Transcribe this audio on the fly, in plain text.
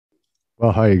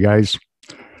Well, hi, guys.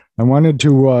 I wanted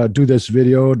to do this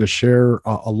video to share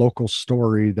a local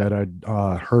story that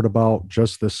I heard about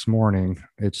just this morning.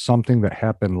 It's something that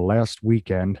happened last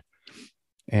weekend,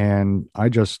 and I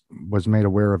just was made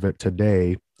aware of it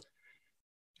today.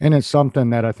 And it's something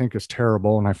that I think is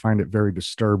terrible, and I find it very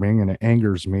disturbing, and it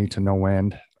angers me to no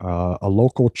end. A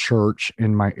local church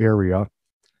in my area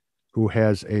who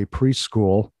has a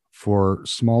preschool for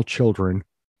small children,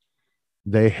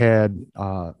 they had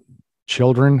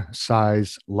children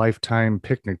size lifetime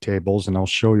picnic tables, and I'll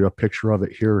show you a picture of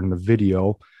it here in the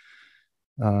video.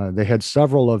 They had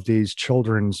several of these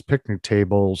children's picnic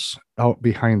tables out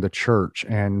behind the church,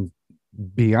 and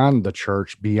beyond the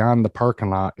church, beyond the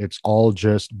parking lot, it's all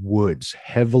just woods,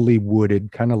 heavily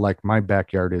wooded, kind of like my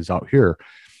backyard is out here.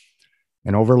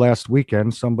 And over last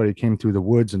weekend, somebody came through the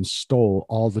woods and stole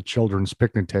all the children's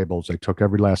picnic tables. They took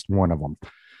every last one of them.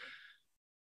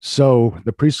 So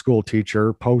the preschool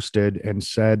teacher posted and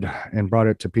said and brought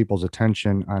it to people's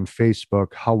attention on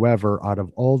Facebook. However, out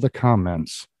of all the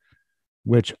comments,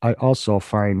 which I also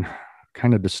find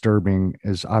kind of disturbing,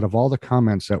 is out of all the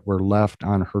comments that were left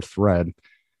on her thread,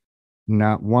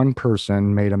 not one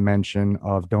person made a mention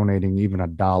of donating even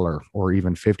 $1 or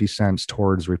even 50 cents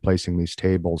towards replacing these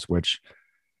tables, which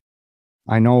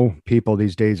I know people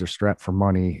these days are strapped for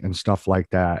money and stuff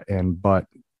like that. But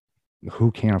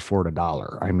who can't afford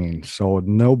 $1? I mean, so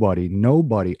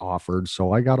nobody offered.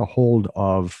 So I got a hold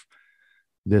of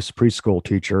this preschool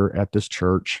teacher at this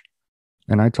church,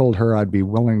 and I told her I'd be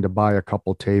willing to buy a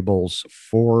couple tables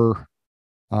for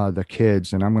the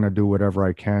kids, and I'm going to do whatever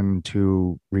I can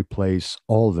to replace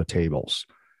all the tables.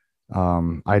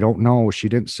 I don't know. She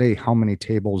didn't say how many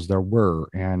tables there were,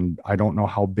 and I don't know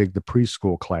how big the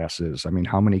preschool class is. I mean,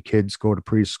 how many kids go to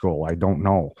preschool? I don't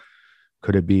know.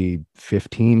 Could it be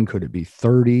 15? Could it be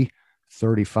 30,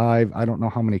 35? I don't know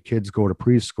how many kids go to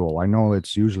preschool. I know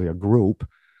it's usually a group,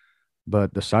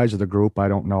 but the size of the group, I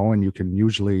don't know. And you can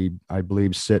usually, I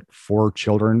believe, sit 4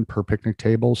 children per picnic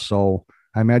table. So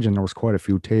I imagine there was quite a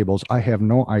few tables. I have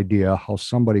no idea how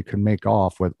somebody could make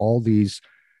off with all these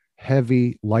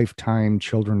heavy lifetime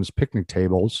children's picnic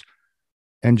tables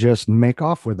and just make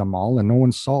off with them all, and no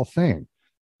one saw a thing.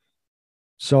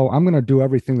 So I'm going to do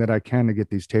everything that I can to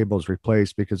get these tables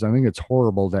replaced, because I think it's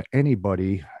horrible that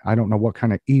anybody, I don't know what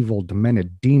kind of evil,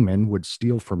 demented demon would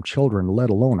steal from children, let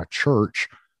alone a church.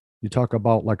 You talk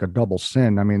about like a double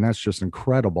sin. I mean, that's just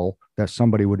incredible that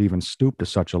somebody would even stoop to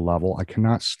such a level. I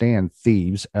cannot stand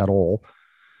thieves at all.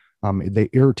 They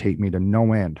irritate me to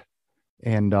no end.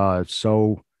 And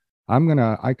so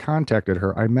I contacted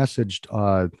her. I messaged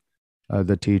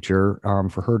the teacher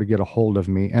for her to get a hold of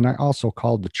me. And I also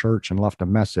called the church and left a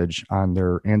message on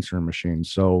their answering machine.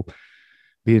 So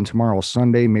being tomorrow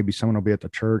Sunday, maybe someone will be at the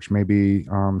church. Maybe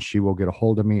she will get a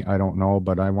hold of me. I don't know,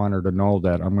 but I want her to know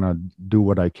that I'm going to do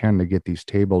what I can to get these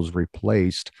tables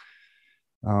replaced,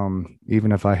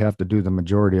 even if I have to do the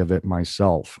majority of it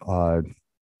myself.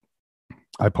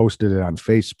 I posted it on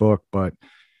Facebook, but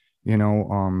you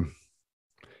know,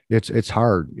 it's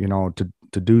hard,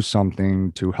 to do something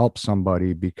to help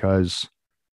somebody, because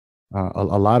a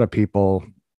lot of people,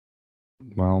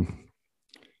 well,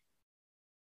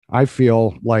 I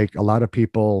feel like a lot of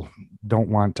people don't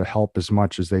want to help as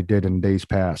much as they did in days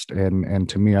past. And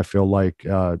to me, I feel like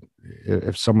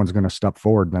if someone's going to step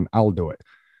forward, then I'll do it.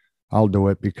 I'll do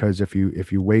it, because if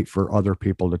you wait for other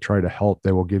people to try to help,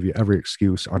 they will give you every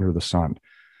excuse under the sun.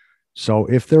 So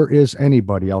if there is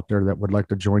anybody out there that would like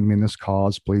to join me in this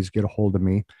cause, please get a hold of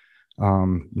me.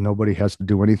 Nobody has to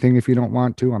do anything if you don't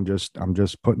want to. I'm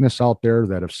just putting this out there,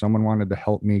 that if someone wanted to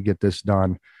help me get this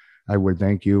done, I would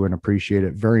thank you and appreciate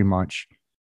it very much.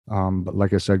 But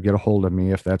like I said, get a hold of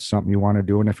me if that's something you want to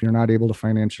do. And if you're not able to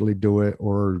financially do it,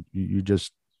 or you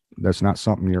just, that's not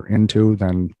something you're into,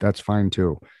 then that's fine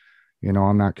too.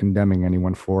 I'm not condemning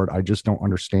anyone for it. I just don't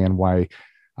understand why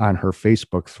on her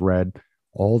Facebook thread,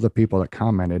 all the people that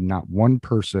commented, not one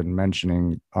person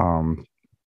mentioning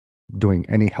doing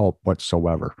any help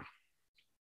whatsoever.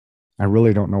 I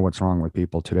really don't know what's wrong with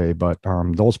people today, but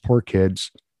those poor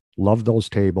kids love those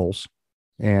tables,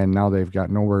 and now they've got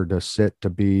nowhere to sit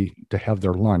to have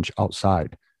their lunch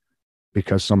outside,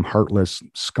 because some heartless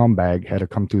scumbag had to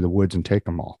come through the woods and take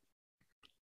them all.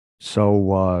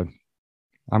 So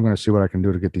I'm going to see what I can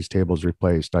do to get these tables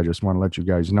replaced. I just want to let you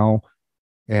guys know.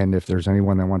 And if there's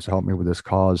anyone that wants to help me with this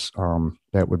cause,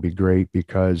 that would be great,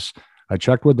 because I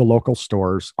checked with the local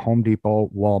stores, Home Depot,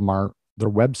 Walmart. Their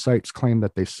websites claim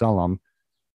that they sell them.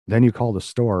 Then you call the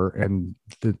store and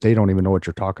they don't even know what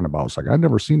you're talking about. It's like, I've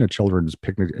never seen a children's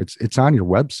picnic. It's on your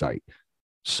website.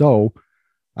 So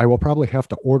I will probably have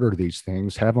to order these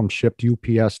things, have them shipped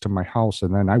UPS to my house,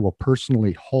 and then I will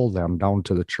personally haul them down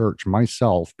to the church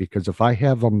myself. Because if I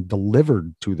have them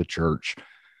delivered to the church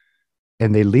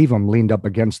and they leave them leaned up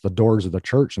against the doors of the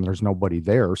church and there's nobody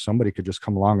there, somebody could just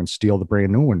come along and steal the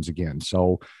brand new ones again.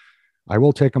 So I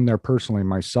will take them there personally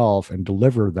myself and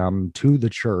deliver them to the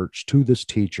church, to this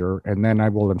teacher, and then I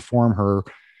will inform her,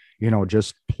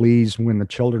 just please, when the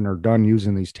children are done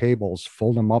using these tables,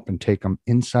 fold them up and take them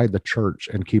inside the church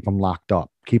and keep them locked up,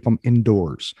 keep them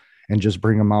indoors, and just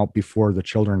bring them out before the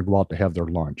children go out to have their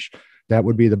lunch. That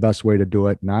would be the best way to do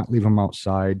it, not leave them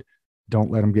outside. Don't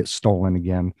let them get stolen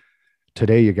again.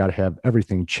 Today, you got to have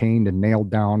everything chained and nailed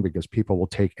down because people will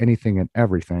take anything and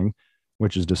everything,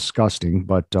 which is disgusting,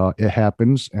 but it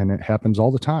happens and it happens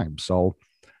all the time. So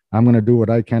I'm going to do what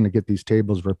I can to get these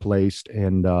tables replaced.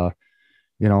 And,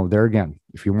 there again,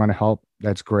 if you want to help,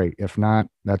 that's great. If not,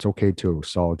 that's okay too.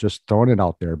 So just throwing it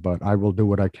out there, but I will do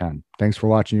what I can. Thanks for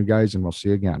watching, you guys, and we'll see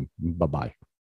you again. Bye bye.